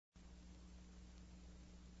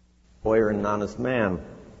lawyer and an honest man.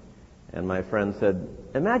 And my friend said,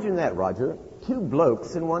 "Imagine that, Roger. 2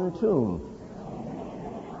 blokes in one tomb."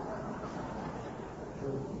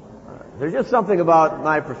 There's just something about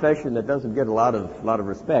my profession that doesn't get a lot of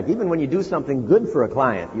respect. Even when you do something good for a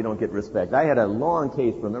client, you don't get respect. I had a long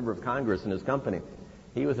case for a member of Congress in his company.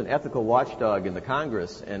 He was an ethical watchdog in the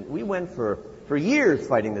Congress, and we went for years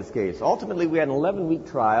fighting this case. Ultimately, we had an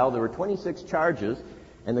 11-week trial. There were 26 charges,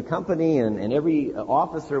 and the company and every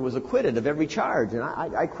officer was acquitted of every charge. And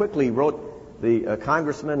I quickly wrote the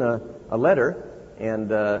congressman a letter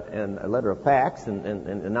and a letter of fax and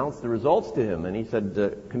announced the results to him. And he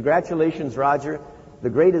said, "Congratulations, Roger, the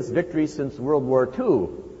greatest victory since World War II,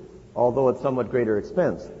 although at somewhat greater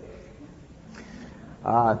expense."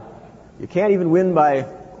 You can't even win by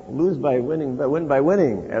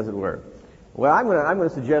winning, as it were. Well, I'm going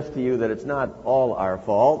to suggest to you that it's not all our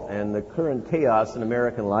fault, and the current chaos in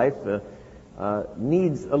American life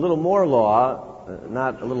needs a little more law,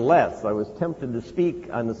 not a little less. I was tempted to speak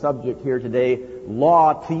on the subject here today,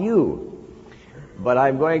 law to you. But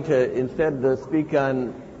I'm going to instead speak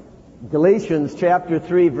on Galatians chapter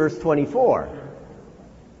 3, verse 24,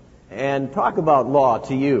 and talk about law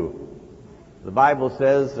to you. The Bible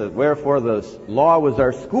says, "Wherefore the law was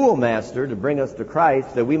our schoolmaster to bring us to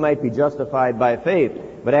Christ, that we might be justified by faith.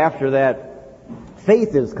 But after that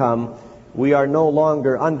faith is come, we are no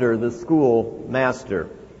longer under the schoolmaster."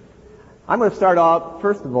 I'm going to start out,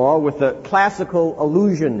 first of all, with a classical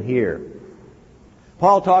allusion here.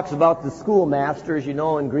 Paul talks about the schoolmaster. As you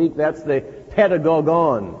know, in Greek, that's the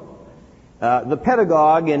pedagogon. The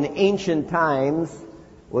pedagogue in ancient times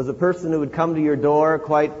was a person who would come to your door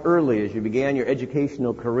quite early as you began your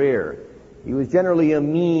educational career. He was generally a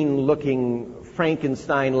mean-looking,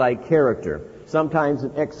 Frankenstein-like character, sometimes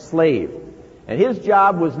an ex-slave. And his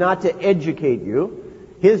job was not to educate you.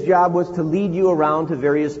 His job was to lead you around to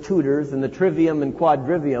various tutors in the trivium and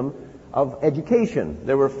quadrivium of education.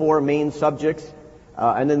 There were 4 main subjects,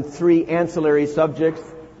 and then 3 ancillary subjects,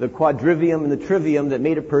 the quadrivium and the trivium, that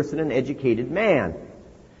made a person an educated man.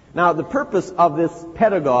 Now, the purpose of this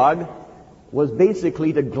pedagogue was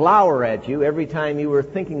basically to glower at you every time you were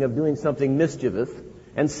thinking of doing something mischievous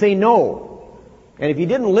and say no. And if you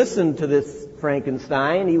didn't listen to this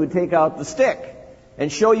Frankenstein, he would take out the stick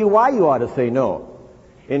and show you why you ought to say no.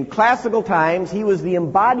 In classical times, he was the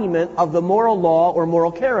embodiment of the moral law or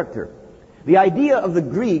moral character. The idea of the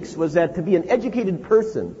Greeks was that to be an educated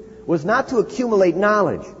person was not to accumulate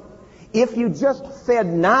knowledge. If you just fed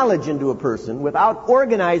knowledge into a person without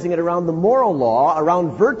organizing it around the moral law,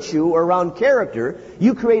 around virtue, or around character,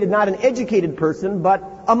 you created not an educated person, but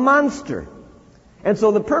a monster. And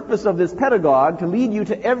so the purpose of this pedagogue, to lead you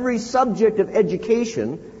to every subject of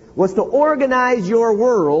education, was to organize your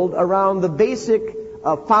world around the basic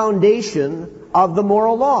foundation of the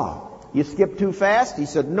moral law. You skipped too fast? He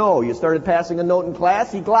said no. You started passing a note in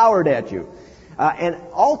class? He glowered at you. And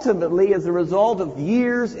ultimately, as a result of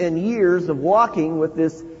years and years of walking with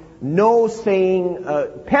this no-saying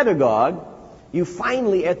pedagogue, you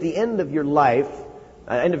finally, at the end of your life,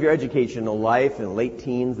 end of your educational life, in late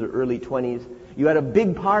teens or early 20s, you had a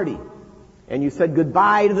big party, and you said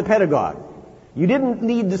goodbye to the pedagogue. You didn't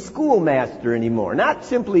need the schoolmaster anymore, not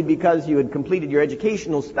simply because you had completed your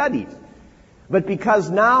educational studies, but because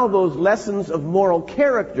now those lessons of moral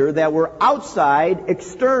character that were outside,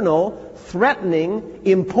 external, threatening,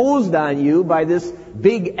 imposed on you by this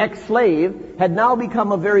big ex-slave had now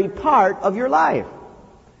become a very part of your life.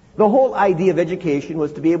 The whole idea of education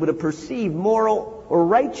was to be able to perceive moral or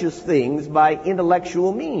righteous things by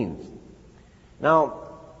intellectual means. Now,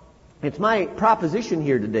 it's my proposition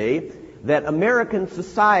here today that American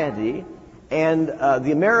society and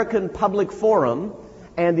the American public forum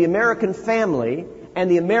and the American family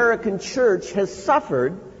and the American church has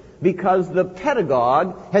suffered because the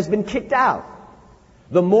pedagogue has been kicked out.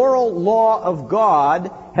 The moral law of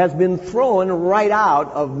God has been thrown right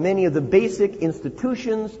out of many of the basic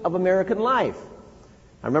institutions of American life.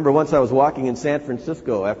 I remember once I was walking in San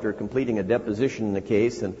Francisco after completing a deposition in the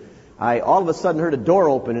case, and I all of a sudden heard a door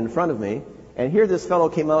open in front of me, and here this fellow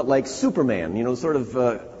came out like Superman, sort of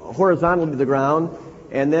horizontally to the ground,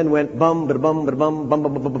 and then went bum, ba-da-bum, ba-da-bum, bum,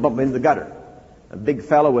 bum, bum, bum, bum, into the gutter. A big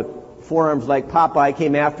fellow with forearms like Popeye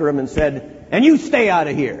came after him and said, "And you stay out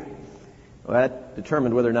of here." Well, that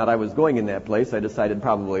determined whether or not I was going in that place. I decided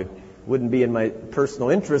probably wouldn't be in my personal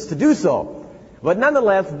interest to do so. But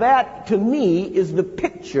nonetheless, that to me is the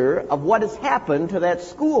picture of what has happened to that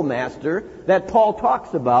schoolmaster that Paul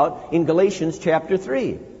talks about in Galatians chapter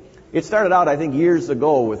 3. It started out, I think, years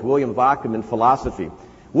ago with William of Ockham in philosophy.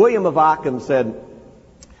 William of Ockham said,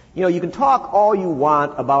 you can talk all you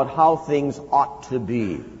want about how things ought to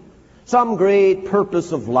be, some great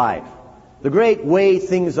purpose of life, the great way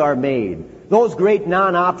things are made, those great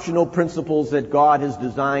non-optional principles that God has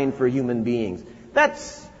designed for human beings.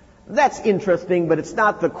 That's interesting, but it's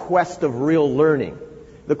not the quest of real learning.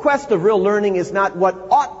 The quest of real learning is not what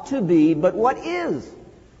ought to be, but what is.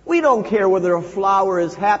 We don't care whether a flower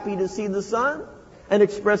is happy to see the sun and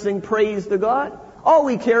expressing praise to God. All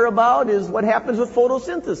we care about is what happens with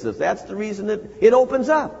photosynthesis. That's the reason that it opens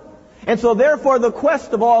up. And so therefore the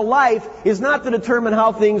quest of all life is not to determine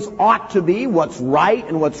how things ought to be, what's right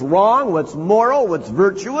and what's wrong, what's moral, what's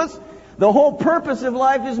virtuous. The whole purpose of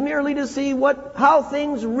life is merely to see how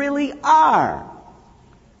things really are.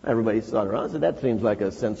 Everybody sat around and said, that seems like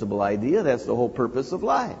a sensible idea. That's the whole purpose of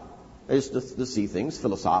life. It's to see things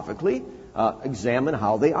philosophically, examine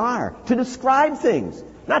how they are, to describe things,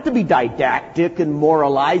 not to be didactic and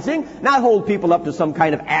moralizing, not hold people up to some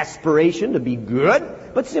kind of aspiration to be good,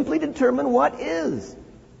 but simply determine what is.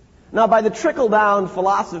 Now, by the trickle-down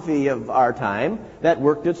philosophy of our time, that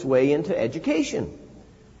worked its way into education.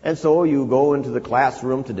 And so you go into the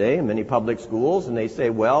classroom today in many public schools and they say,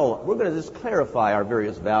 well, we're going to just clarify our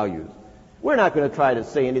various values. We're not going to try to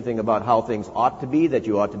say anything about how things ought to be, that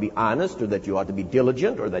you ought to be honest, or that you ought to be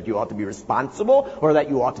diligent, or that you ought to be responsible, or that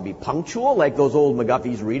you ought to be punctual, like those old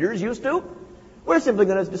McGuffey's readers used to. We're simply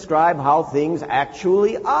going to describe how things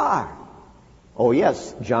actually are. Oh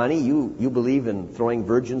yes, Johnny, you believe in throwing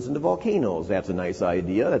virgins into volcanoes. That's a nice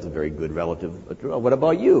idea. That's a very good relative. What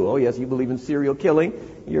about you? Oh yes, you believe in serial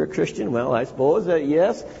killing. You're a Christian. Well, I suppose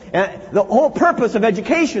yes. And the whole purpose of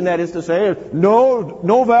education, that is to say,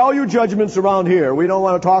 no value judgments around here. We don't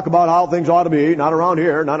want to talk about how things ought to be. Not around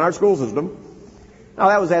here. Not in our school system. Now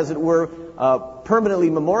that was, as it were, permanently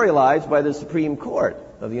memorialized by the Supreme Court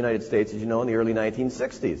of the United States, as you know, in the early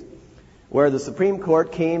 1960s, where the Supreme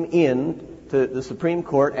Court came in to the Supreme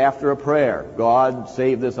Court after a prayer. God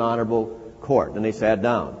save this honorable court. And they sat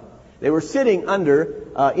down. They were sitting under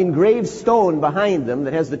engraved stone behind them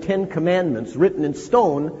that has the Ten Commandments written in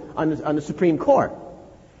stone on the Supreme Court.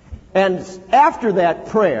 And after that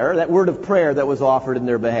prayer, that word of prayer that was offered in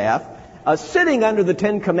their behalf, sitting under the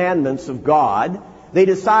Ten Commandments of God, they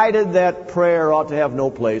decided that prayer ought to have no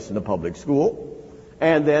place in the public school.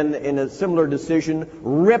 And then, in a similar decision,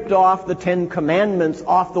 ripped off the Ten Commandments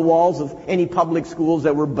off the walls of any public schools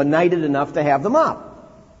that were benighted enough to have them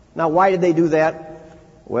up. Now, why did they do that?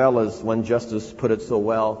 Well, as one justice put it so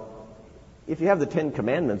well, if you have the Ten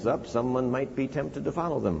Commandments up, someone might be tempted to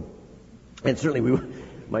follow them. And certainly we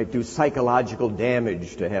might do psychological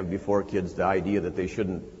damage to have before kids the idea that they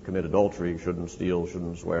shouldn't commit adultery, shouldn't steal,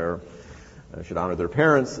 shouldn't swear, should honor their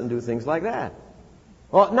parents and do things like that.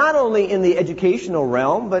 Well, not only in the educational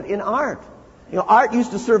realm, but in art. You know, art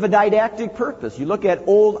used to serve a didactic purpose. You look at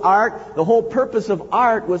old art, the whole purpose of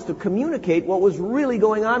art was to communicate what was really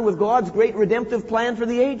going on with God's great redemptive plan for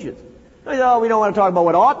the ages. Oh, we don't want to talk about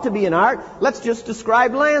what ought to be in art. Let's just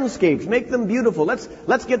describe landscapes, make them beautiful.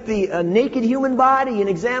 Let's get the naked human body and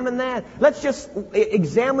examine that. Let's just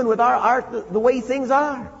examine with our art the way things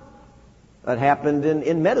are. That happened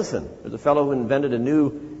in medicine. There's a fellow who invented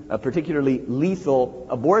a particularly lethal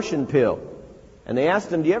abortion pill. And they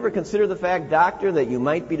asked him, do you ever consider the fact, doctor, that you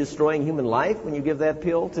might be destroying human life when you give that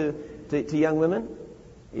pill to young women?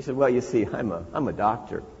 He said, well, you see, I'm a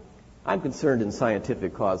doctor. I'm concerned in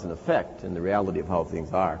scientific cause and effect and the reality of how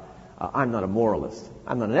things are. I'm not a moralist.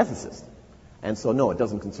 I'm not an ethicist. And so, no, it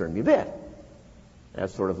doesn't concern me a bit.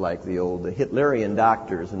 That's sort of like the old Hitlerian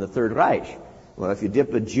doctors in the Third Reich. Well, if you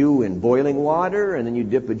dip a Jew in boiling water, and then you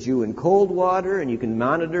dip a Jew in cold water, and you can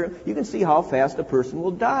monitor, you can see how fast a person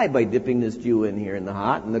will die by dipping this Jew in here in the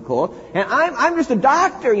hot and the cold. And I'm just a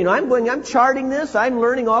doctor, you know, I'm charting this, I'm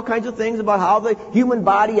learning all kinds of things about how the human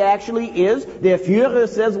body actually is. Der Führer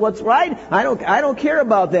says what's right. I don't care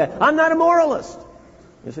about that. I'm not a moralist.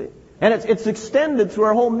 You see? And it's extended through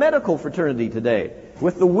our whole medical fraternity today,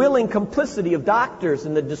 with the willing complicity of doctors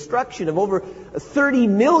in the destruction of over 30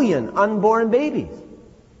 million unborn babies.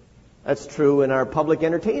 That's true in our public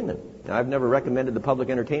entertainment. Now, I've never recommended the public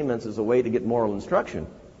entertainments as a way to get moral instruction.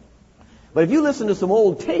 But if you listen to some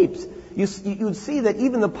old tapes, you'd see that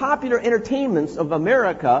even the popular entertainments of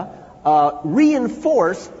America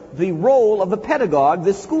reinforce the role of the pedagogue,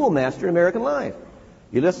 the schoolmaster in American life.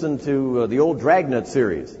 You listen to the old Dragnet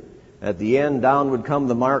series. At the end, down would come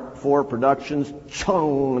the Mark IV Productions,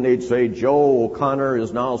 chung, and they'd say, Joe O'Connor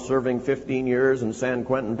is now serving 15 years in San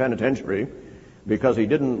Quentin Penitentiary because he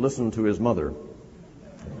didn't listen to his mother.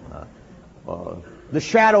 The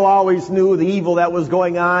shadow always knew the evil that was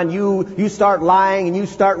going on. You start lying and you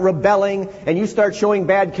start rebelling and you start showing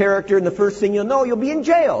bad character, and the first thing you'll know, you'll be in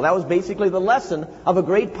jail. That was basically the lesson of a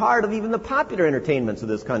great part of even the popular entertainments of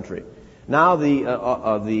this country. Now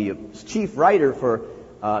the chief writer for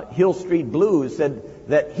Hill Street Blues said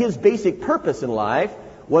that his basic purpose in life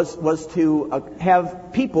was to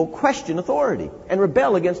have people question authority and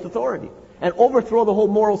rebel against authority and overthrow the whole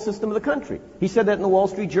moral system of the country. He said that in the Wall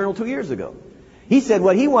Street Journal 2 years ago. He said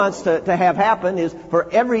what he wants to have happen is for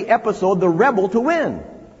every episode the rebel to win.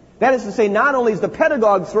 That is to say, not only is the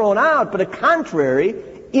pedagogue thrown out, but a contrary,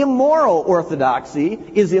 immoral orthodoxy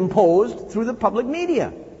is imposed through the public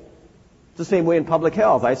media. It's the same way in public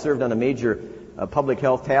health. I served on a major public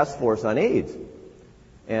health task force on AIDS.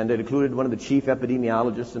 And it included one of the chief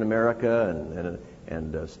epidemiologists in America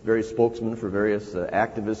and various spokesmen for various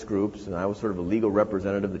activist groups. And I was sort of a legal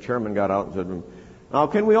representative. The chairman got out and said, "Now,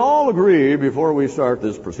 can we all agree before we start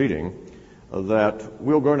this proceeding that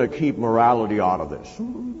we're going to keep morality out of this?"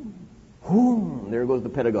 There goes the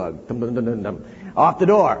pedagogue. Dum, dum, dum, dum, dum. Off the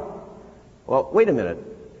door. Well, wait a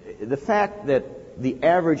minute. The fact that the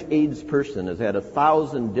average AIDS person has had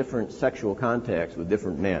 1,000 different sexual contacts with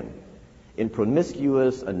different men in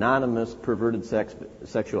promiscuous, anonymous, perverted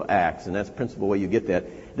sexual acts, and that's the principal way you get that,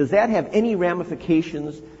 does that have any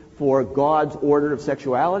ramifications for God's order of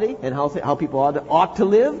sexuality and how people ought to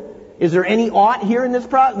live? Is there any ought here in this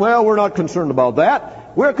process? Well, we're not concerned about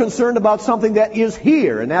that. We're concerned about something that is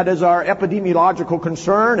here, and that is our epidemiological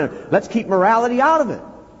concern, and let's keep morality out of it.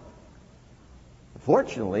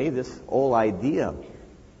 Fortunately, this old idea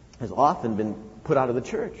has often been put out of the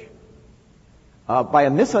church by a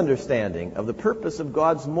misunderstanding of the purpose of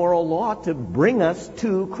God's moral law to bring us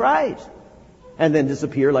to Christ, and then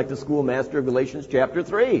disappear like the schoolmaster of Galatians chapter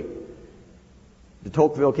 3. De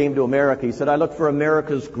Tocqueville came to America. He said, "I looked for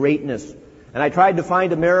America's greatness. And I tried to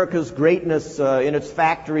find America's greatness in its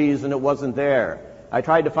factories, and it wasn't there. I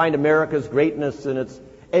tried to find America's greatness in its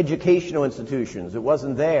educational institutions. It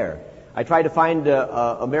wasn't there. I tried to find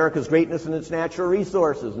America's greatness in its natural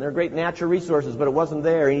resources, and there are great natural resources, but it wasn't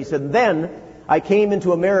there." And he said, "Then I came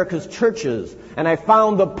into America's churches, and I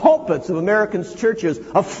found the pulpits of America's churches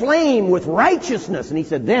aflame with righteousness." And he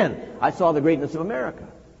said, "Then I saw the greatness of America."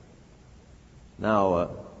 Now,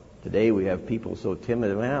 today we have people so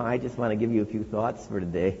timid. "Well, I just want to give you a few thoughts for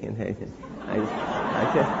today."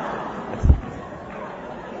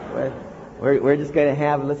 We're just going to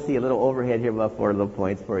have, let's see, a little overhead here, about 4 little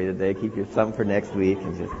points for you today. Keep your some for next week.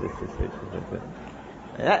 And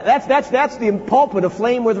that's the pulpit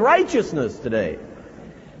aflame with righteousness today.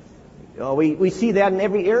 We see that in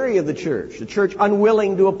every area of the church. The church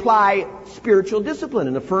unwilling to apply spiritual discipline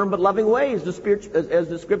in a firm but loving way as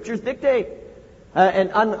the Scriptures dictate. And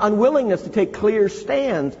unwillingness to take clear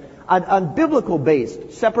stands on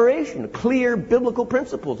biblical-based separation, clear biblical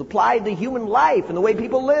principles applied to human life and the way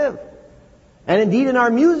people live. And indeed in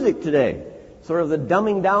our music today, sort of the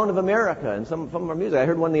dumbing down of America and some of our music. I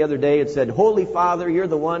heard one the other day, it said, "Holy Father, you're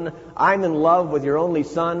the one, I'm in love with your only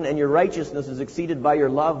Son, and your righteousness is exceeded by your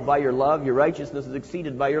love, your righteousness is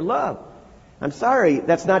exceeded by your love." I'm sorry,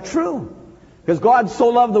 that's not true. Because God so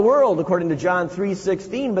loved the world, according to John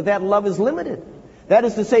 3:16, but that love is limited. That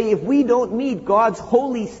is to say, if we don't meet God's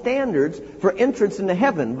holy standards for entrance into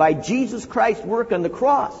heaven by Jesus Christ's work on the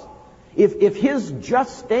cross, if His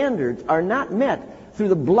just standards are not met through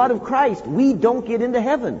the blood of Christ, we don't get into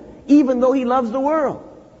heaven, even though He loves the world.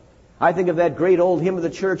 I think of that great old hymn of the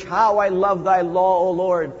church, "How I love thy law, O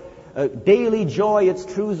Lord. Daily joy its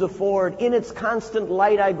truths afford. In its constant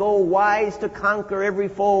light I go, wise to conquer every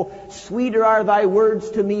foe. Sweeter are thy words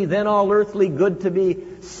to me than all earthly good to me.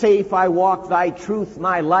 Safe I walk, thy truth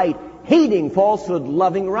my light. Hating falsehood,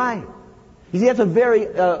 loving right." You see, that's a very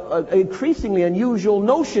increasingly unusual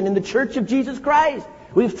notion in the Church of Jesus Christ.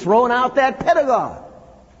 We've thrown out that pedagogue.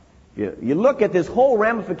 You look at this whole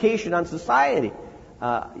ramification on society.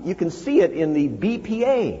 You can see it in the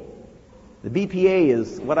BPA. The BPA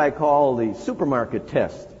is what I call the supermarket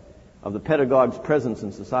test of the pedagogue's presence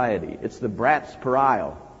in society. It's the Bratz per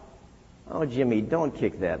aisle. "Oh, Jimmy, don't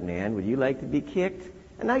kick that man. Would you like to be kicked?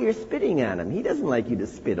 And now you're spitting on him. He doesn't like you to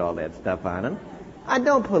spit all that stuff on him.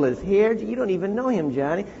 Don't pull his hair. You don't even know him,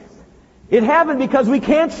 Johnny." It happened because we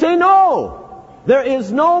can't say no. There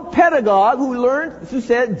is no pedagogue who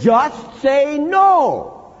said, just say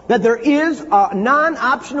no. That there is a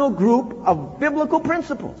non-optional group of biblical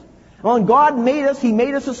principles. When God made us, He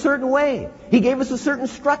made us a certain way. He gave us a certain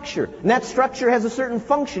structure. And that structure has a certain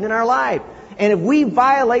function in our life. And if we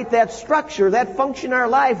violate that structure, that function in our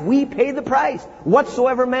life, we pay the price.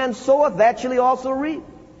 Whatsoever man soweth, that shall he also reap.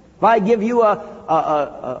 If I give you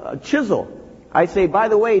a chisel, I say, by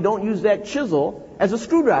the way, don't use that chisel as a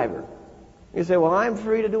screwdriver. You say, well, I'm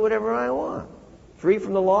free to do whatever I want. Free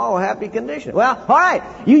from the law or happy condition. Well, all right.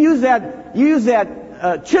 You use that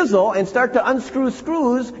chisel and start to unscrew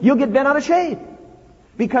screws, you'll get bent out of shape.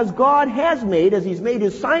 Because God has made, as He's made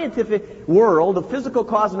His scientific world of physical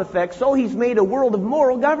cause and effect, so He's made a world of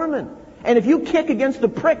moral government. And if you kick against the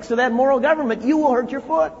pricks of that moral government, you will hurt your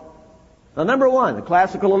foot. Now, number one, the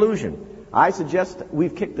classical illusion. I suggest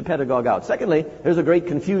we've kicked the pedagogue out. Secondly, there's a great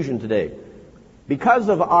confusion today. Because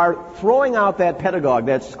of our throwing out that pedagogue,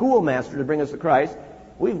 that schoolmaster to bring us to Christ,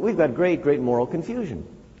 we've got great moral confusion.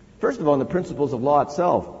 First of all, in the principles of law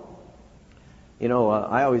itself. You know,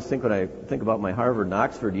 I always think when I think about my Harvard and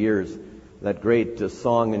Oxford years, that great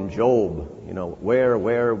song in Job, you know,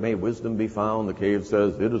 where may wisdom be found? The cave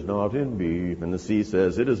says, it is not in me. And the sea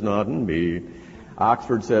says, it is not in me.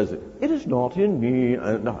 Oxford says, it is not in me.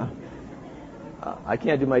 I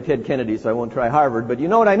can't do my Ted Kennedy, so I won't try Harvard, but you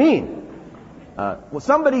know what I mean. Well,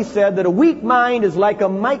 somebody said that a weak mind is like a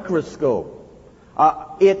microscope.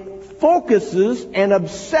 It focuses and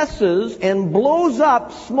obsesses and blows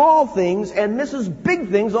up small things and misses big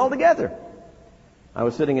things altogether. I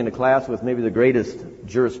was sitting in a class with maybe the greatest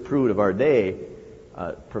jurisprudent of our day,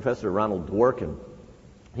 Professor Ronald Dworkin.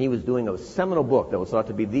 He was doing a seminal book that was thought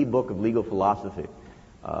to be the book of legal philosophy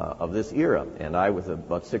of this era. And I, with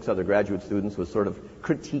about 6 other graduate students, was sort of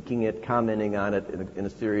critiquing it, commenting on it in a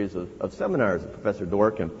series of seminars with Professor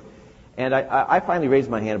Dworkin. And I finally raised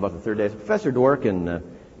my hand about the third day. I said, Professor Dworkin,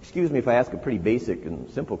 excuse me if I ask a pretty basic and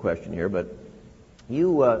simple question here, but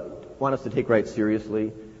you want us to take rights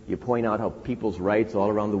seriously. You point out how people's rights all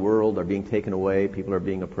around the world are being taken away, people are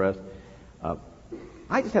being oppressed.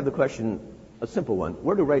 I just have the question, a simple one.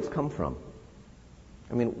 Where do rights come from?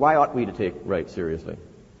 I mean, why ought we to take rights seriously?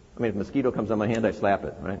 I mean, if a mosquito comes on my hand, I slap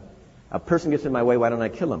it, right? A person gets in my way, why don't I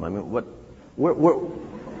kill him? I mean, where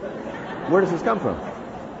does this come from?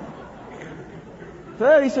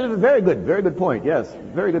 So he said, very good point. Yes,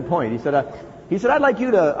 very good point. He said, I'd like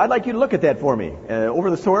you to look at that for me over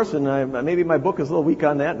the source, and maybe my book is a little weak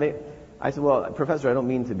on that. I said, well, Professor, I don't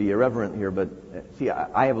mean to be irreverent here, but see,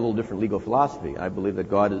 I have a little different legal philosophy. I believe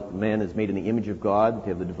that man is made in the image of God, to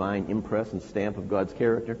have the divine impress and stamp of God's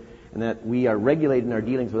character, and that we are regulated in our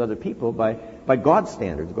dealings with other people by God's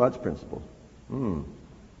standards, God's principles.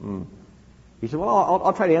 He said, well,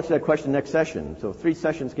 I'll try to answer that question next session. So 3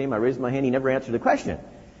 sessions came, I raised my hand, he never answered the question.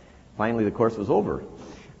 Finally, the course was over.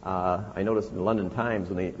 I noticed in the London Times,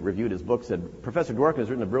 when they reviewed his book, said, Professor Dworkin has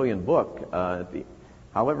written a brilliant book.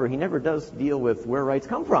 However, he never does deal with where rights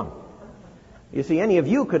come from. You see, any of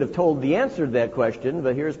you could have told the answer to that question,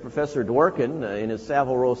 but here's Professor Dworkin in his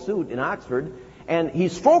Savile Row suit in Oxford, and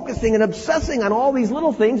he's focusing and obsessing on all these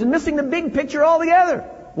little things and missing the big picture altogether.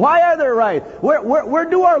 Why are there rights? Where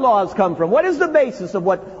do our laws come from? What is the basis of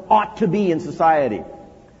what ought to be in society?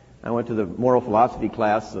 I went to the moral philosophy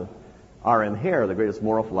class. R.M. Hare, the greatest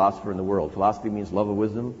moral philosopher in the world. Philosophy means love of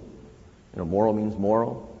wisdom. Moral means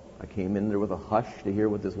moral. I came in there with a hush to hear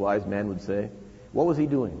what this wise man would say. What was he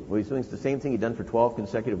doing? Well, he's doing the same thing he'd done for 12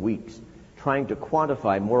 consecutive weeks, trying to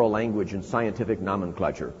quantify moral language in scientific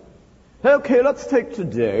nomenclature. Okay, let's take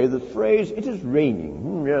today the phrase, it is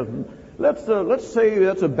raining. Yes. Let's say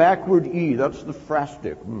that's a backward E. That's the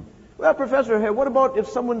phrastic. Well, Professor, hey, what about if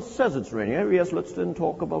someone says it's raining? Yes, let's then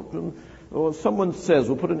talk about someone says,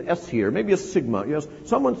 we'll put an S here, maybe a sigma. Yes,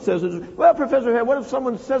 someone says it is. Well, Professor, hey, what if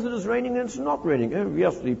someone says it is raining and it's not raining?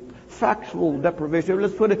 Yes, the factual deprivation.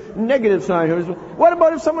 Let's put a negative sign here. What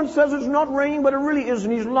about if someone says it's not raining, but it really is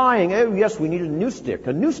and he's lying? Yes, we need a new stick.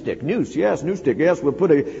 Yes, new stick. Yes, we'll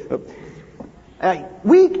put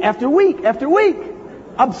week after week after week.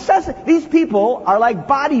 Obsessive. These people are like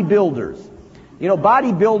bodybuilders.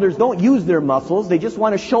 Bodybuilders don't use their muscles. They just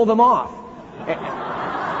want to show them off.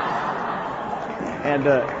 And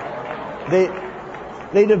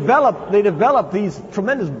they develop these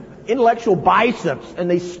tremendous intellectual biceps, and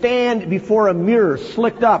they stand before a mirror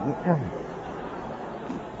slicked up.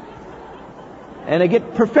 And they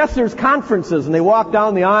get professors' conferences, and they walk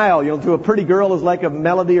down the aisle, to a pretty girl is like a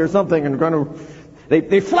melody or something, and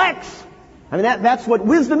they flex. I mean, that's what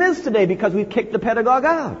wisdom is today, because we've kicked the pedagogue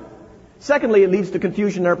out. Secondly, it leads to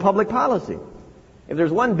confusion in our public policy. If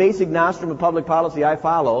there's one basic nostrum of public policy I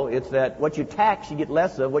follow, it's that what you tax, you get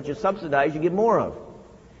less of. What you subsidize, you get more of.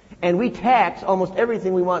 And we tax almost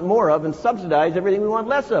everything we want more of and subsidize everything we want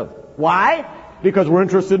less of. Why? Because we're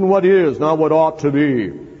interested in what is, not what ought to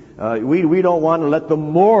be. We don't want to let the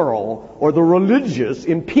moral or the religious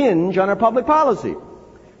impinge on our public policy.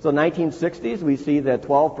 So in the 1960s, we see that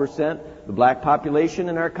 12% of the black population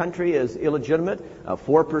in our country is illegitimate.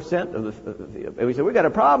 4% of we say, we've got a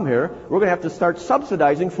problem here. We're going to have to start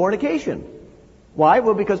subsidizing fornication. Why?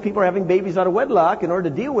 Well, because people are having babies out of wedlock. In order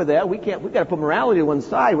to deal with that, we've got to put morality to one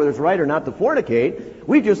side, whether it's right or not to fornicate.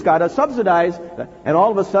 We've just got to subsidize. And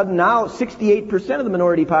all of a sudden now, 68% of the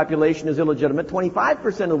minority population is illegitimate, 25%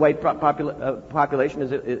 of the white population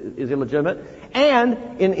is illegitimate,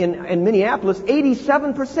 and in Minneapolis,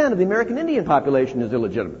 87% of the American Indian population is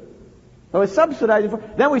illegitimate. So it's subsidizing.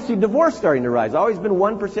 Then we see divorce starting to rise. Always been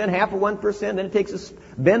 1%, half of 1%. Then it takes a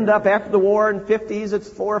bend up after the war. In 50s, it's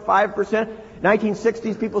 4 or 5%.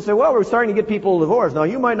 1960s, people say, well, we're starting to get people divorced. Now,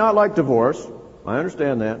 you might not like divorce. I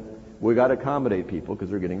understand that. We got to accommodate people because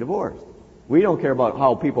they're getting divorced. We don't care about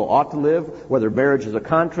how people ought to live, whether marriage is a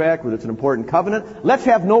contract, whether it's an important covenant. Let's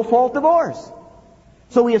have no-fault divorce.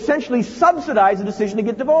 So we essentially subsidize the decision to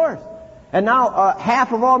get divorced. And now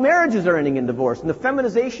half of all marriages are ending in divorce. And the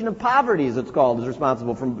feminization of poverty, as it's called, is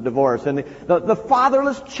responsible for divorce. And the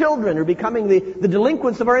fatherless children are becoming the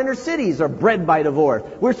delinquents of our inner cities are bred by divorce.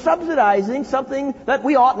 We're subsidizing something that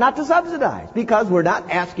we ought not to subsidize because we're not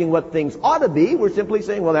asking what things ought to be. We're simply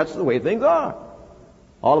saying, well, that's the way things are.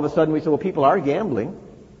 All of a sudden we say, well, people are gambling.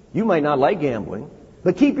 You might not like gambling.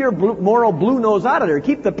 But keep your moral blue nose out of there.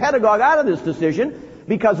 Keep the pedagogue out of this decision.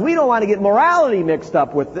 Because we don't want to get morality mixed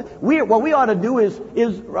up with it. What we ought to do is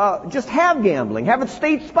just have gambling, have it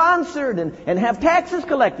state-sponsored, and have taxes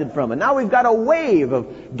collected from it. Now we've got a wave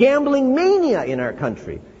of gambling mania in our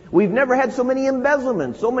country. We've never had so many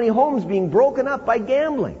embezzlements, so many homes being broken up by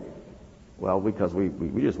gambling. Well, because we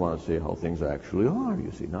just want to see how things actually are,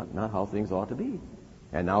 you see, not how things ought to be.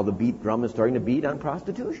 And now the beat drum is starting to beat on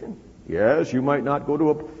prostitution. Yes, you might not go to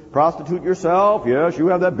a prostitute yourself. Yes, you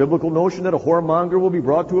have that biblical notion that a whoremonger will be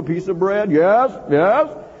brought to a piece of bread. Yes.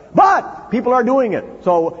 But people are doing it.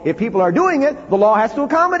 So if people are doing it, the law has to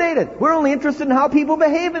accommodate it. We're only interested in how people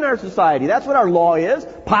behave in our society. That's what our law is.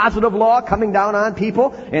 Positive law coming down on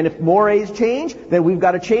people. And if mores change, then we've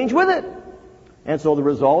got to change with it. And so the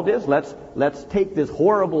result is, let's take this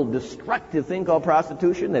horrible, destructive thing called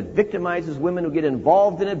prostitution that victimizes women who get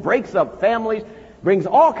involved in it, breaks up families, brings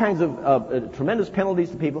all kinds of tremendous penalties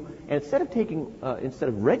to people. And instead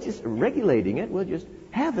of regulating it, we'll just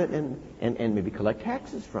have it and maybe collect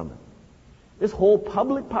taxes from it. This whole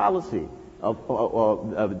public policy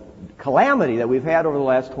of calamity that we've had over the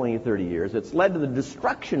last 20 or 30 years, it's led to the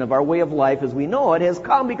destruction of our way of life as we know it, has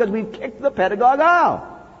come because we've kicked the pedagogue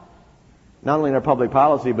out. Not only in our public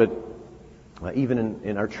policy, but even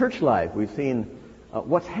in our church life, we've seen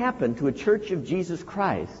what's happened to a church of Jesus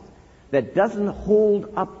Christ that doesn't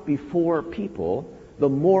hold up before people the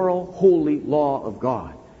moral, holy law of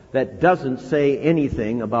God, that doesn't say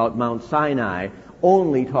anything about Mount Sinai,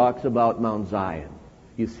 only talks about Mount Zion.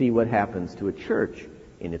 You see what happens to a church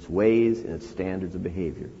in its ways and its standards of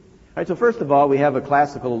behavior. All right, so first of all, we have a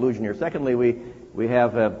classical illusion here. Secondly, we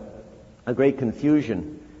have a great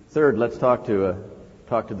confusion. Third, let's talk to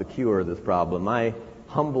the cure of this problem. My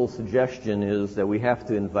humble suggestion is that we have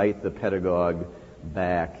to invite the pedagogue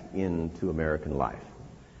back into American life.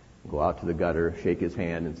 Go out to the gutter, shake his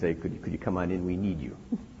hand, and say, could you come on in? We need you.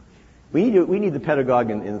 We need the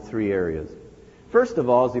pedagogue in three areas. First of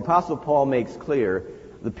all, as the Apostle Paul makes clear,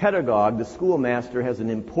 the pedagogue, the schoolmaster, has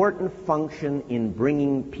an important function in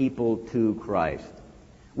bringing people to Christ.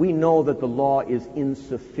 We know that the law is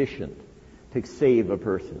insufficient to save a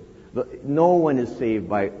person. No one is saved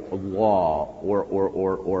by a law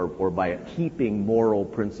or by keeping moral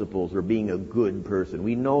principles or being a good person.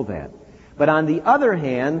 We know that. But on the other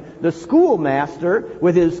hand, the schoolmaster,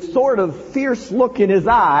 with his sort of fierce look in his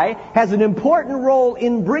eye, has an important role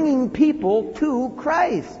in bringing people to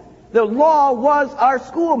Christ. The law was our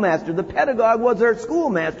schoolmaster. The pedagogue was our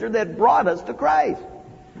schoolmaster that brought us to Christ.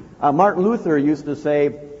 Martin Luther used to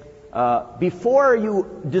say, before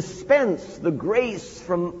you dispense the grace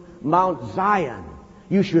from Mount Zion,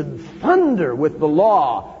 you should thunder with the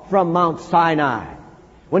law from Mount Sinai.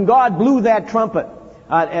 When God blew that trumpet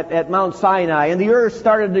at Mount Sinai and the earth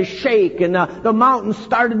started to shake and the mountains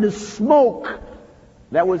started to smoke,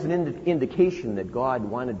 that was an indication that God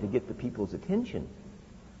wanted to get the people's attention.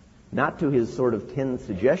 Not to his sort of 10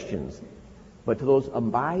 suggestions, but to those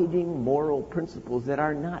abiding moral principles that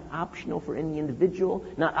are not optional for any individual,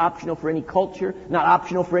 not optional for any culture, not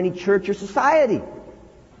optional for any church or society.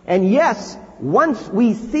 And yes, once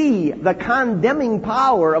we see the condemning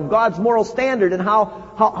power of God's moral standard and how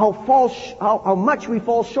much we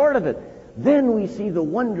fall short of it, then we see the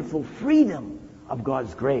wonderful freedom of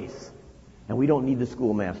God's grace. And we don't need the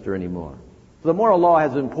schoolmaster anymore. So the moral law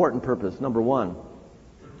has an important purpose, number one,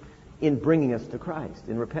 in bringing us to Christ,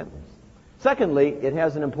 in repentance. Secondly, it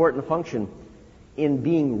has an important function in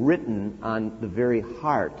being written on the very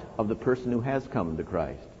heart of the person who has come to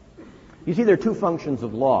Christ. You see, there are two functions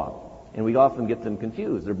of law. and we often get them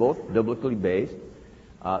confused. They're both biblically based.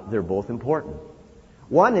 They're both important.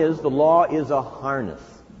 One is the law is a harness.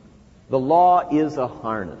 The law is a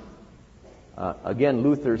harness. Again,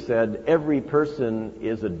 Luther said, every person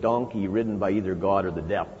is a donkey ridden by either God or the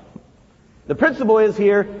devil. The principle is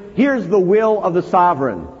here's the will of the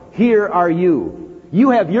sovereign. Here are you. You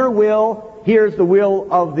have your will. Here's the will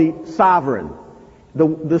of the sovereign.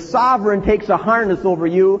 The sovereign takes a harness over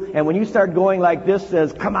you, and when you start going like this,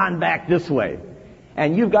 says, come on back this way.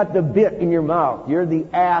 And you've got the bit in your mouth. You're the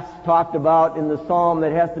ass talked about in the psalm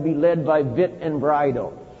that has to be led by bit and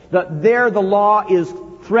bridle. There the law is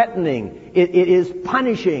threatening. It is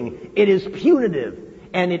punishing. It is punitive.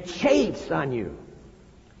 And it chafes on you.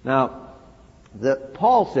 Now,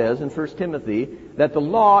 Paul says in 1 Timothy that the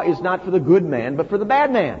law is not for the good man, but for the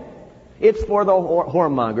bad man. It's for the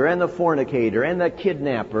whoremonger and the fornicator and the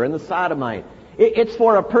kidnapper and the sodomite. It's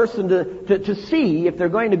for a person to see, if they're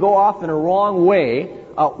going to go off in a wrong way,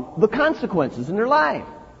 the consequences in their life.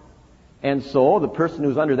 And so the person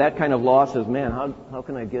who's under that kind of law says, man, how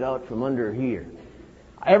can I get out from under here?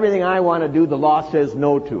 Everything I want to do, the law says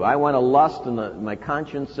no to. I want to lust, and my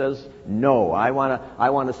conscience says no. I want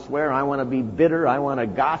to swear. I want to be bitter. I want to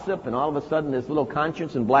gossip. And all of a sudden, this little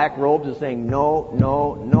conscience in black robes is saying, no,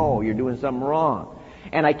 no, no, you're doing something wrong.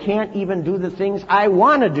 And I can't even do the things I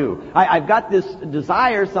want to do. I've got this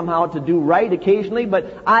desire somehow to do right occasionally,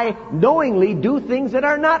 but I knowingly do things that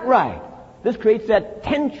are not right. This creates that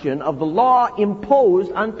tension of the law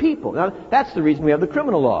imposed on people. Now, that's the reason we have the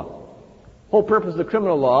criminal law. The whole purpose of the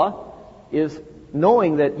criminal law is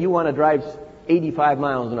knowing that you want to drive 85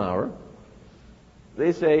 miles an hour.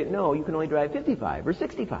 They say, no, you can only drive 55 or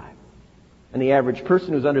 65. And the average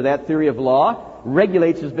person who's under that theory of law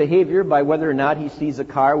regulates his behavior by whether or not he sees a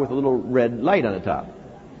car with a little red light on the top.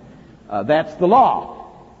 That's the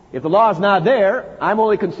law. If the law is not there, I'm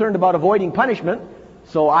only concerned about avoiding punishment,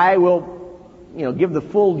 so I will give the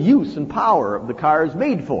full use and power of the car is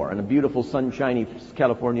made for on a beautiful sunshiny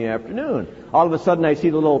California afternoon. All of a sudden I see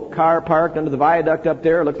the little car parked under the viaduct up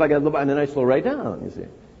there. It looks like a little, and then I slow right down, you see.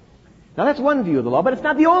 Now that's one view of the law, but it's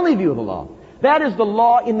not the only view of the law. That is the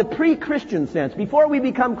law in the pre-Christian sense. Before we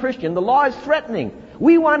become Christian, the law is threatening.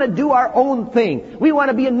 We want to do our own thing. We want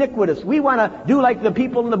to be iniquitous. We want to do like the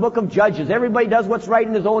people in the book of Judges. Everybody does what's right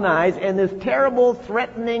in his own eyes, and this terrible,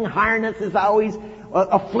 threatening harness is always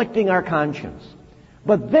afflicting our conscience.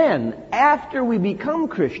 But then, after we become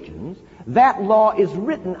Christians, that law is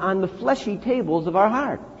written on the fleshy tables of our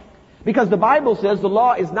heart. Because the Bible says the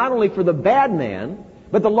law is not only for the bad man,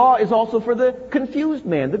 but the law is also for the confused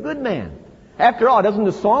man, the good man. After all, doesn't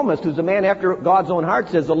the psalmist, who's a man after God's own heart,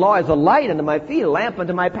 says, the law is a light unto my feet, a lamp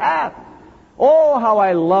unto my path. Oh, how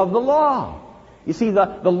I love the law. You see,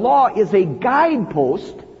 the law is a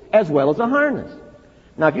guidepost as well as a harness.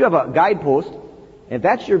 Now, if you have a guidepost, if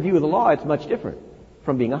that's your view of the law, it's much different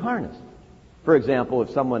from being a harness. For example,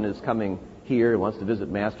 if someone is coming here and wants to visit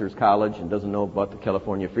Masters College and doesn't know about the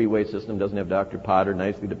California freeway system, doesn't have Dr. Potter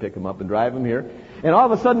nicely to pick him up and drive him here, and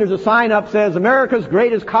all of a sudden there's a sign up that says, America's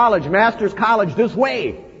greatest college, Masters College, this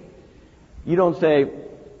way. You don't say,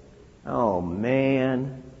 oh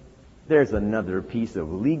man, there's another piece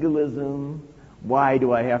of legalism. Why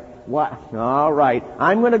do I have... What? All right,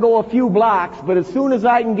 I'm going to go a few blocks, but as soon as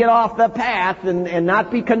I can get off the path and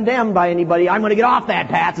not be condemned by anybody, I'm going to get off that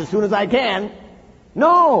path as soon as I can.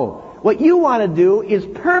 No. What you want to do is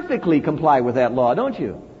perfectly comply with that law, don't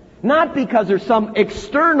you? Not because there's some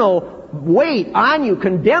external weight on you,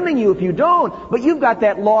 condemning you if you don't, but you've got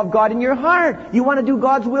that law of God in your heart. You want to do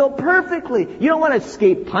God's will perfectly. You don't want to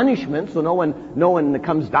escape punishment, so no one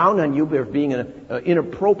comes down on you for being an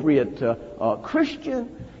inappropriate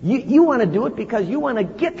Christian. You want to do it because you want to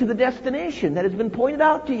get to the destination that has been pointed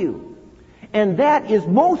out to you. And that is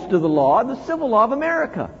most of the law, the civil law of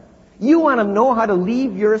America. You want to know how to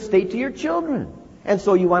leave your estate to your children. And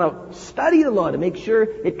so you want to study the law to make sure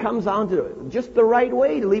it comes down to just the right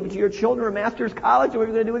way to leave it to your children or master's college or what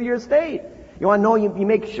you're going to do with your estate. You want to know, you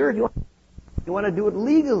make sure you want to do it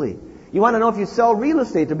legally. You want to know if you sell real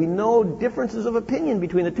estate, there'll be no differences of opinion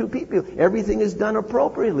between the two people. Everything is done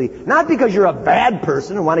appropriately. Not because you're a bad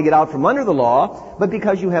person and want to get out from under the law, but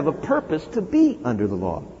because you have a purpose to be under the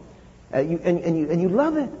law. And you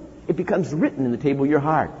love it. It becomes written in the table of your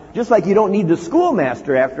heart. Just like you don't need the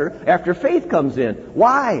schoolmaster after faith comes in.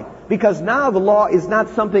 Why? Because now the law is not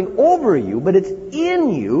something over you, but it's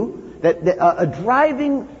in you, a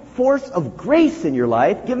driving force of grace in your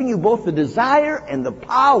life, giving you both the desire and the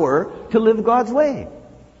power to live God's way.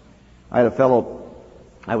 I had a fellow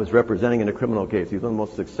I was representing in a criminal case. He was one of the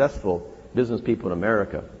most successful business people in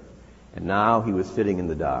America. And now he was sitting in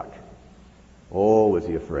the dock. Oh, was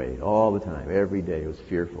he afraid all the time, every day. It was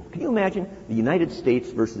fearful. Can you imagine the United States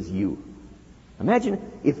versus you? Imagine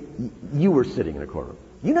if you were sitting in a courtroom.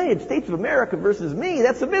 United States of America versus me,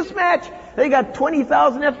 that's a mismatch. They got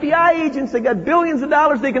 20,000 FBI agents, they got billions of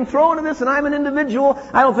dollars they can throw into this, and I'm an individual.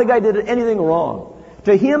 I don't think I did anything wrong.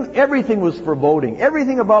 To him, everything was foreboding.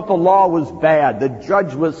 Everything about the law was bad. The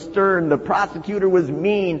judge was stern. The prosecutor was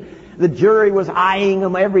mean. The jury was eyeing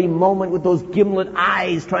him every moment with those gimlet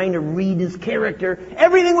eyes, trying to read his character.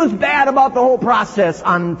 Everything was bad about the whole process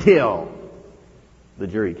until the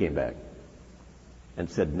jury came back and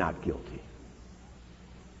said, not guilty.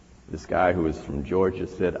 This guy who was from Georgia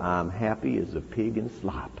said, I'm happy as a pig in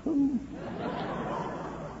slop.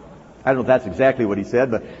 I don't know if that's exactly what he said,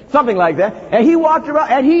 but something like that. And he walked around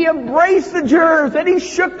and he embraced the jurors and he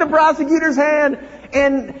shook the prosecutor's hand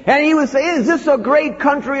and he was saying, is this a great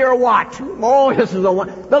country or what? Oh, this is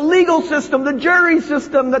the legal system, the jury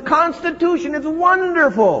system, the Constitution, it's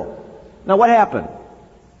wonderful. Now what happened?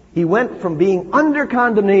 He went from being under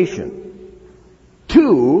condemnation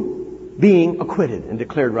to being acquitted and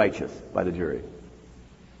declared righteous by the jury.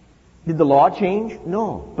 Did the law change?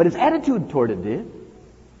 No. But his attitude toward it did.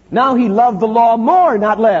 Now he loved the law more,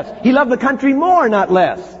 not less. He loved the country more, not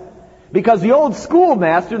less. Because the old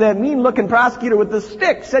schoolmaster, that mean-looking prosecutor with the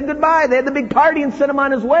stick, said goodbye. They had the big party and sent him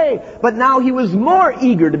on his way. But now he was more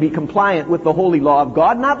eager to be compliant with the holy law of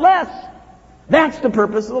God, not less. That's the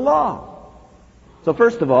purpose of the law. So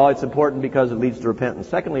first of all, it's important because it leads to repentance.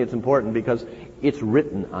 Secondly, it's important because it's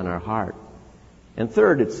written on our heart. And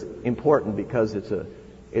third, it's important because it's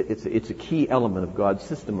a key element of God's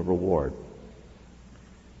system of reward.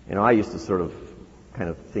 You know, I used to sort of kind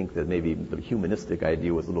of think that maybe the humanistic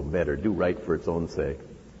idea was a little better, do right for its own sake.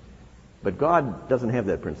 But God doesn't have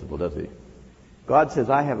that principle, does he? God says,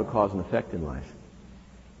 I have a cause and effect in life.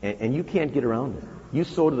 And you can't get around it. You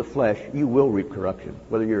sow to the flesh, you will reap corruption,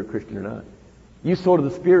 whether you're a Christian or not. You sow to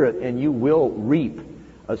the Spirit, and you will reap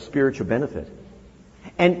a spiritual benefit.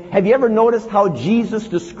 And have you ever noticed how Jesus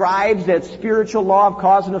describes that spiritual law of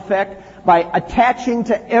cause and effect by attaching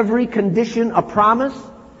to every condition a promise?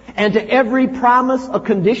 And to every promise a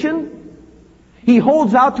condition? He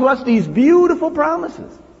holds out to us these beautiful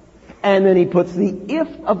promises. And then he puts the if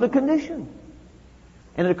of the condition.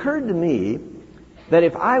 And it occurred to me that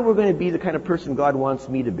if I were going to be the kind of person God wants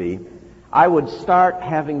me to be, I would start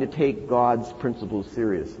having to take God's principles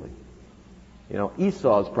seriously. You know,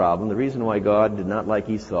 Esau's problem, the reason why God did not like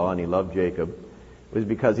Esau and he loved Jacob, was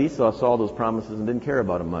because Esau saw those promises and didn't care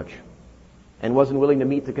about them much. And wasn't willing to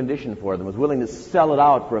meet the condition for them, was willing to sell it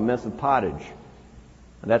out for a mess of pottage.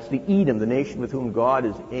 And that's the Edom, the nation with whom God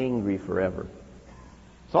is angry forever.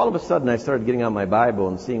 So all of a sudden I started getting out my Bible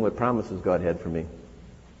and seeing what promises God had for me.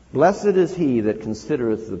 Blessed is he that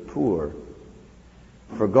considereth the poor,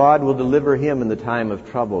 for God will deliver him in the time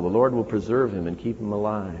of trouble. The Lord will preserve him and keep him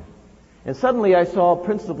alive. And suddenly I saw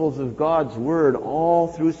principles of God's Word all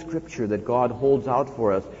through Scripture that God holds out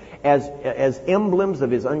for us as emblems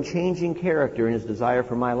of his unchanging character and his desire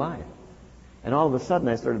for my life. And all of a sudden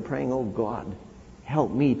I started praying, oh God,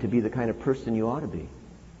 help me to be the kind of person you ought to be.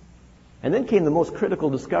 And then came the most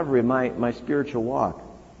critical discovery of my spiritual walk.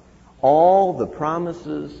 All the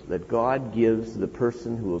promises that God gives to the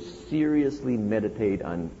person who will seriously meditate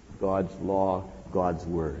on God's law, God's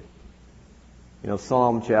Word. You know,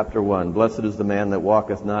 Psalm chapter 1, blessed is the man that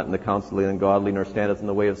walketh not in the counsel of the ungodly, nor standeth in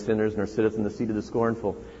the way of sinners, nor sitteth in the seat of the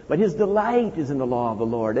scornful. But his delight is in the law of the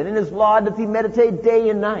Lord, and in his law doth he meditate day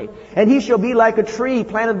and night. And he shall be like a tree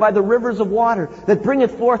planted by the rivers of water, that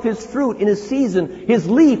bringeth forth his fruit in his season. His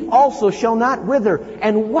leaf also shall not wither,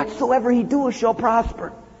 and whatsoever he doeth shall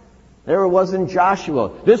prosper. There it was in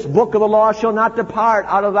Joshua, this book of the law shall not depart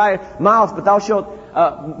out of thy mouth, but thou shalt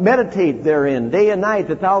meditate therein day and night,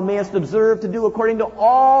 that thou mayest observe to do according to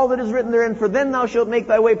all that is written therein. For then thou shalt make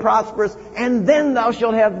thy way prosperous, and then thou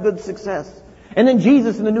shalt have good success. And then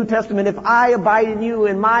Jesus in the New Testament, if I abide in you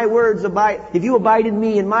and my words abide, if you abide in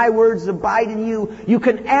me and my words abide in you, you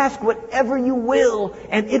can ask whatever you will,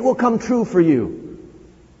 and it will come true for you.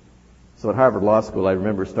 So at Harvard Law School, I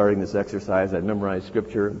remember starting this exercise. I'd memorized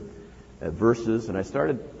Scripture, verses, and I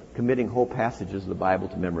started committing whole passages of the Bible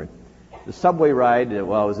to memory. The subway ride,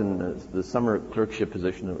 while I was in the summer clerkship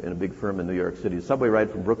position in a big firm in New York City, the subway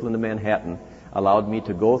ride from Brooklyn to Manhattan allowed me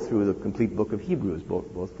to go through the complete book of Hebrews,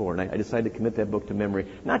 both four. And I decided to commit that book to memory,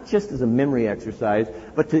 not just as a memory exercise,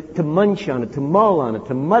 but to munch on it, to mull on it,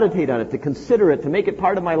 to meditate on it, to consider it, to make it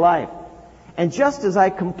part of my life. And just as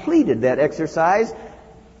I completed that exercise,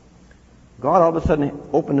 God all of a sudden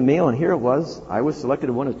opened the mail, and here it was. I was selected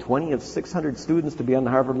as one of 20 of 600 students to be on the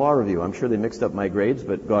Harvard Law Review. I'm sure they mixed up my grades,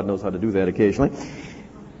 but God knows how to do that occasionally.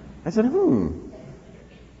 I said,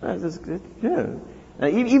 yeah.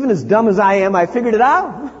 Even as dumb as I am, I figured it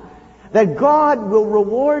out. That God will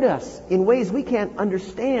reward us in ways we can't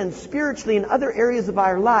understand spiritually in other areas of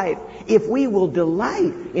our life if we will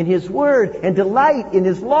delight in His Word and delight in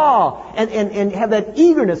His law and have that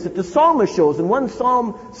eagerness that the psalmist shows in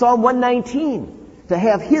Psalm 119 to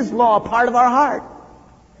have His law a part of our heart.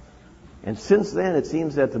 And since then, it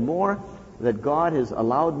seems that the more that God has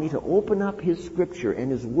allowed me to open up His Scripture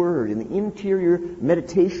and His Word in the interior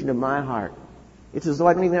meditation of my heart, it's as though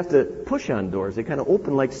I don't even have to push on doors. They kind of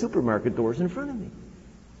open like supermarket doors in front of me.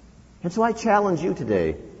 And so I challenge you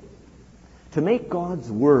today to make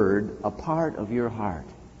God's Word a part of your heart.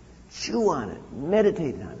 Chew on it,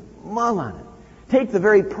 meditate on it, mull on it. Take the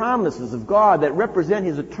very promises of God that represent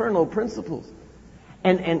His eternal principles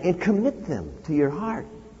and commit them to your heart,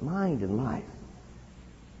 mind, and life.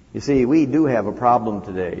 You see, we do have a problem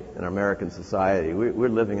today in our American society. We're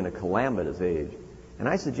living in a calamitous age. And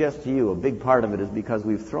I suggest to you a big part of it is because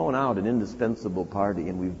we've thrown out an indispensable party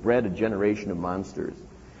and we've bred a generation of monsters.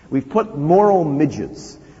 We've put moral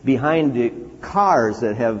midgets behind the cars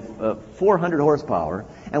that have 400 horsepower,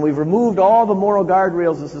 and we've removed all the moral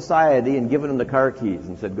guardrails of society and given them the car keys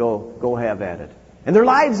and said, go have at it. And their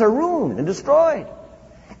lives are ruined and destroyed.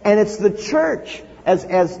 And it's the church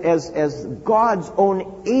as God's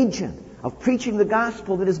own agent of preaching the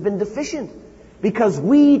gospel that has been deficient. Because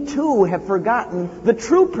we, too, have forgotten the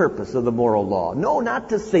true purpose of the moral law. No, not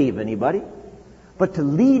to save anybody, but to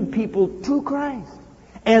lead people to Christ.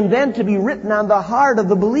 And then to be written on the heart of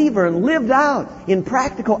the believer and lived out in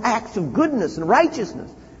practical acts of goodness and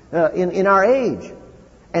righteousness in our age.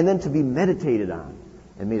 And then to be meditated on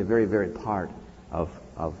and made a very, very part of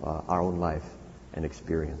our own life and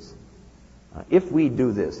experience. If we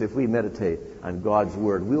do this, if we meditate on God's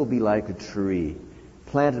Word, we'll be like a tree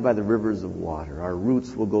planted by the rivers of water. Our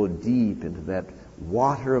roots will go deep into that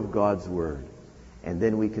water of God's Word. And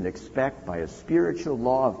then we can expect by a spiritual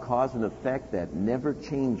law of cause and effect that never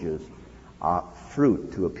changes,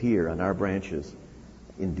 fruit to appear on our branches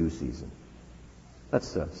in due season.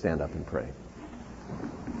 Let's stand up and pray.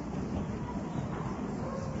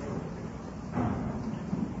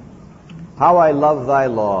 How I love thy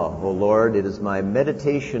law, O Lord. It is my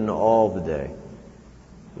meditation all the day.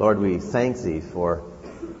 Lord, we thank thee for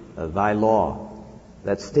thy law,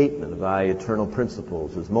 that statement of thy eternal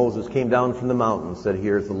principles. As Moses came down from the mountain and said,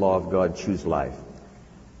 here's the law of God, choose life.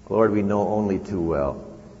 Lord, we know only too well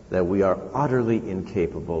that we are utterly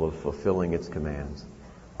incapable of fulfilling its commands.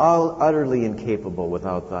 Utterly incapable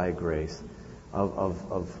without thy grace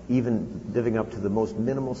of even living up to the most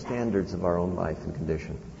minimal standards of our own life and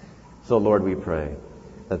condition. So, Lord, we pray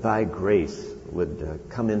that thy grace would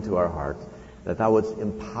come into our hearts, that thou wouldst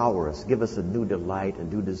empower us, give us a new delight, a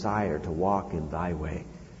new desire to walk in thy way.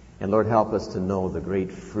 And Lord, help us to know the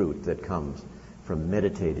great fruit that comes from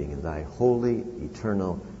meditating in thy holy,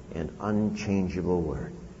 eternal, and unchangeable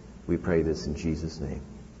word. We pray this in Jesus' name.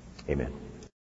 Amen.